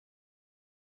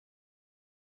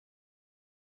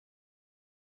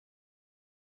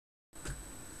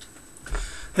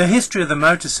The history of the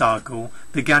motorcycle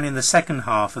began in the second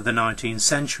half of the 19th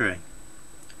century.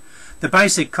 The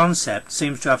basic concept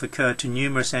seems to have occurred to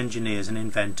numerous engineers and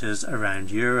inventors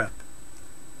around Europe.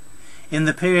 In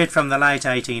the period from the late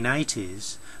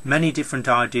 1880s, many different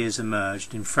ideas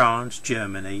emerged in France,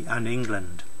 Germany and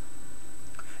England.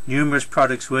 Numerous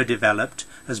products were developed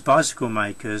as bicycle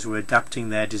makers were adapting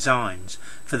their designs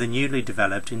for the newly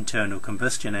developed internal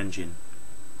combustion engine.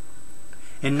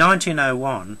 In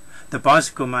 1901, the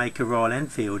bicycle maker Royal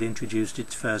Enfield introduced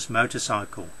its first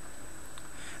motorcycle.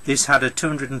 This had a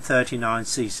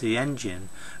 239cc engine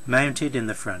mounted in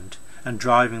the front and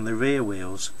driving the rear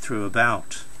wheels through a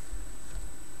belt.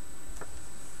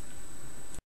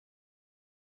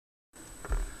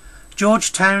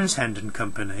 George Townshend and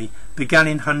Company began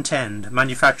in Hunt End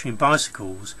manufacturing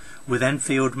bicycles with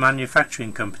Enfield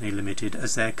Manufacturing Company Limited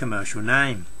as their commercial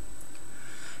name.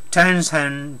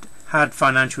 Townshend had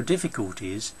financial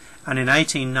difficulties and in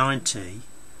 1890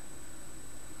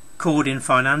 called in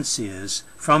financiers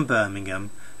from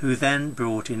Birmingham, who then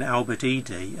brought in Albert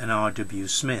Eady and R.W.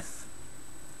 Smith.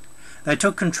 They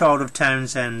took control of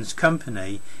Townshend's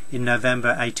company in November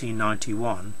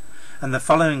 1891 and the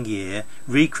following year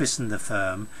rechristened the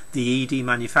firm the Eady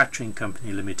Manufacturing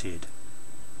Company Limited.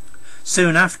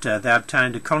 Soon after they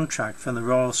obtained a contract from the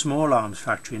Royal Small Arms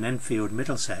Factory in Enfield,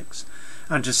 Middlesex,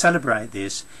 and to celebrate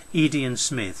this, Eady and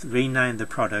Smith renamed the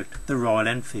product the Royal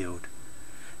Enfield.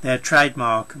 Their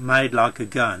trademark, "Made Like a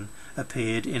Gun,"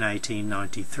 appeared in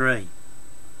 1893.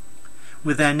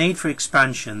 With their need for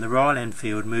expansion, the Royal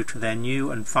Enfield moved to their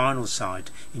new and final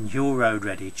site in Hull Road,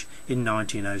 Redditch in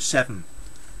 1907.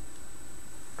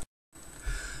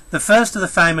 The first of the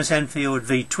famous Enfield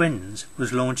V-twins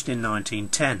was launched in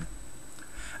 1910,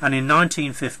 and in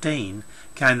 1915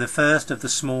 came the first of the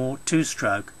small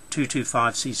two-stroke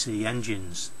 225cc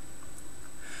engines.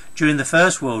 During the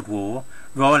First World War,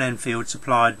 Royal Enfield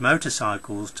supplied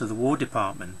motorcycles to the War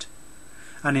Department,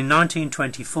 and in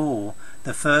 1924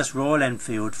 the first Royal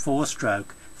Enfield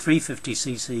 4-stroke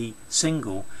 350cc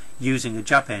single using a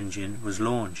Jap engine was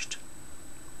launched.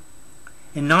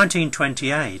 In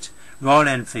 1928 Royal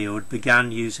Enfield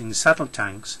began using saddle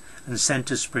tanks and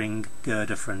centre spring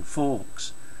girder front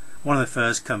forks, one of the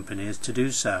first companies to do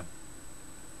so.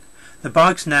 The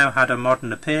bikes now had a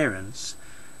modern appearance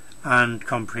and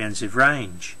comprehensive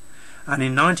range, and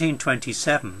in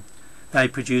 1927 they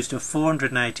produced a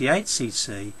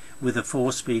 488cc with a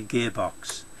 4-speed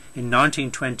gearbox, in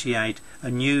 1928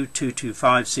 a new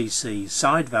 225cc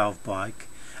side valve bike,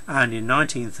 and in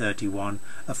 1931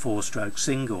 a 4-stroke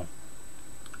single.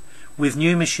 With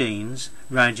new machines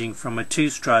ranging from a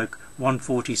 2-stroke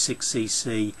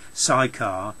 146cc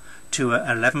sidecar to a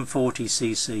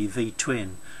 1140cc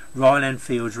V-twin, Royal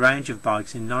Enfield's range of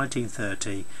bikes in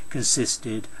 1930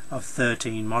 consisted of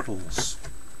 13 models.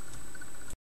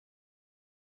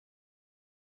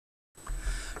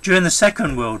 During the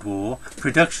Second World War,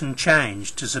 production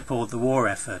changed to support the war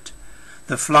effort.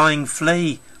 The Flying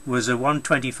Flea was a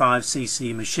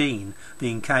 125cc machine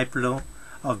being capable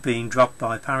of being dropped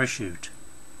by parachute.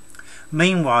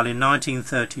 Meanwhile, in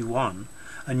 1931,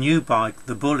 a new bike,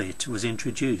 the Bullet, was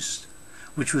introduced,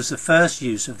 which was the first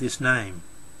use of this name.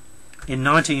 In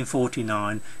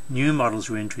 1949, new models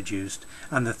were introduced,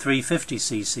 and the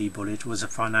 350cc Bullet was a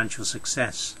financial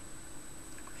success.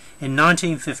 In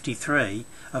 1953,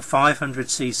 a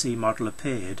 500cc model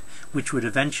appeared, which would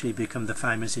eventually become the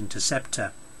famous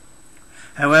Interceptor.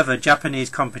 However, Japanese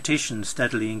competition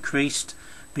steadily increased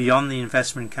beyond the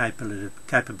investment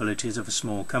capabilities of a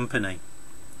small company.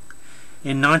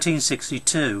 In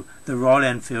 1962, the Royal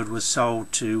Enfield was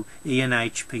sold to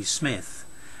E&H.P. Smith,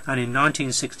 and in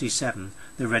 1967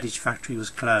 the Redditch factory was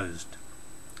closed.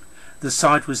 The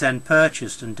site was then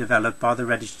purchased and developed by the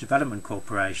Redditch Development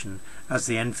Corporation as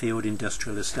the Enfield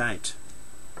Industrial Estate.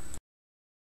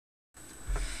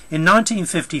 In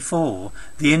 1954,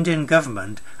 the Indian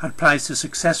government had placed a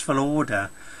successful order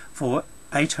for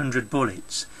 800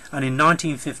 bullets, and in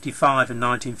 1955 and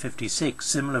 1956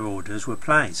 similar orders were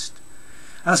placed.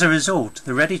 As a result,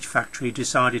 the Redditch factory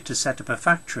decided to set up a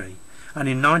factory, and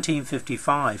in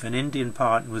 1955 an Indian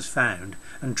partner was found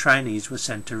and trainees were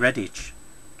sent to Redditch.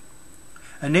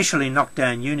 Initially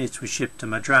knockdown units were shipped to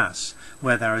Madras,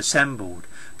 where they were assembled,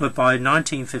 but by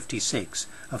 1956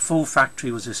 a full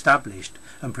factory was established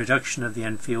and production of the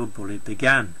Enfield Bullet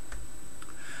began.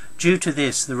 Due to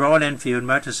this, the Royal Enfield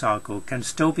motorcycle can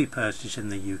still be purchased in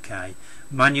the UK,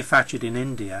 manufactured in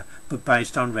India but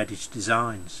based on Redditch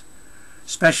designs.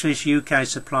 Specialist UK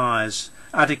suppliers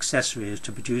add accessories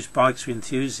to produce bikes for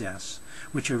enthusiasts,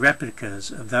 which are replicas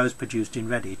of those produced in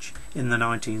Redditch in the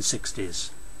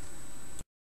 1960s.